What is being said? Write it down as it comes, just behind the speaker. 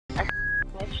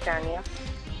snitched on you.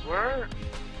 Where?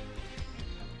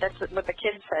 That's what the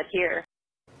kid said here.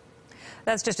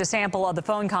 That's just a sample of the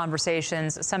phone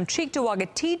conversations some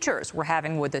Cheektowaga teachers were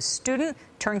having with a student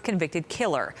turned convicted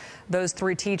killer. Those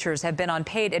 3 teachers have been on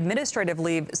paid administrative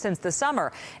leave since the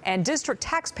summer, and district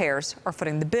taxpayers are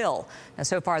footing the bill. Now,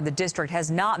 so far, the district has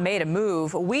not made a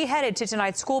move. We headed to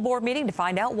tonight's school board meeting to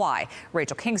find out why.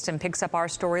 Rachel Kingston picks up our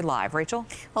story live. Rachel?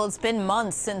 Well, it's been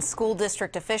months since school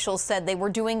district officials said they were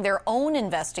doing their own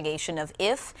investigation of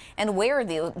if and where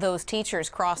those teachers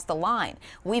crossed the line.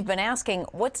 We've been asking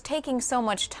what's taking so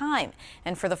much time,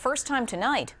 and for the first time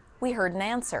tonight, we heard an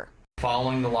answer.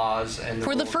 Following the laws and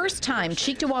for the first time,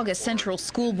 Cheektowaga Central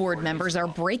School Board members are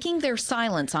breaking their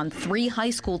silence on 3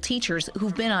 high school teachers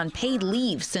who've been on paid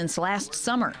leave since last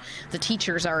summer. The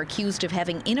teachers are accused of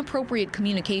having inappropriate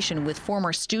communication with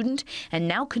former student and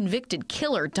now convicted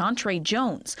killer Dontre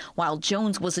Jones, while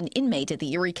Jones was an inmate at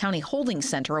the Erie County Holding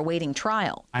Center awaiting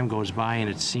trial. Time goes by and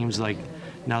it seems like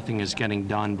nothing is getting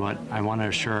done, but I want to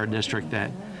assure our district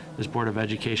that this Board of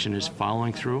Education is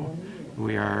following through.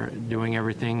 We are doing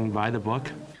everything by the book.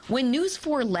 When News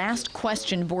 4 last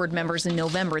questioned board members in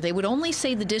November, they would only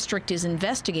say the district is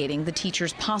investigating the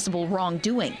teacher's possible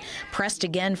wrongdoing. Pressed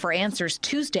again for answers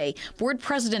Tuesday, Board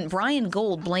President Brian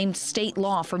Gold blamed state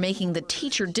law for making the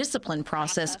teacher discipline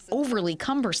process overly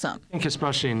cumbersome. I think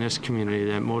especially in this community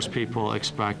that most people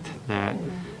expect that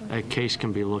a case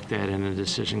can be looked at and a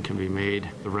decision can be made.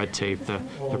 The red tape, the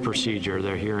procedure,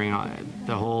 the hearing,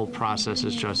 the whole process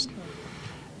is just,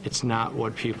 it's not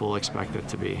what people expect it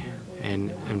to be.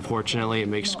 And unfortunately, it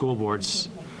makes school boards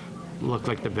look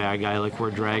like the bad guy, like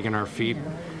we're dragging our feet.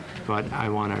 But I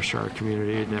want to assure our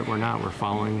community that we're not. We're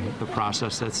following the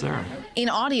process that's there. In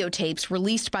audio tapes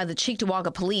released by the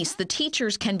Cheektowaga police, the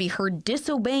teachers can be heard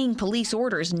disobeying police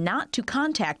orders not to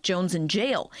contact Jones in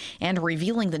jail and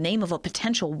revealing the name of a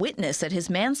potential witness at his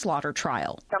manslaughter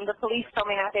trial. The police told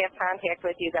me not to have contact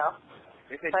with you, though.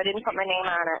 So I didn't put my name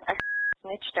on it. I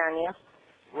snitched on you.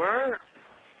 Where?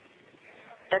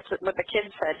 That's what the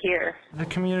kid said here. The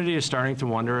community is starting to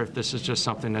wonder if this is just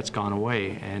something that's gone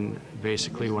away, and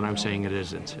basically what I'm saying it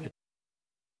isn't.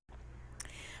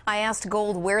 I asked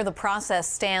Gold where the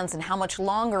process stands and how much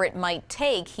longer it might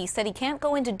take. He said he can't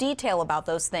go into detail about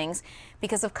those things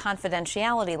because of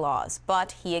confidentiality laws,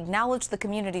 but he acknowledged the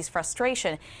community's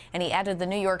frustration, and he added the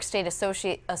New York State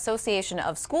Association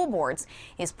of School Boards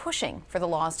is pushing for the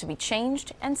laws to be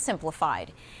changed and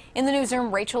simplified. In the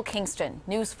newsroom, Rachel Kingston,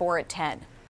 News 4 at 10.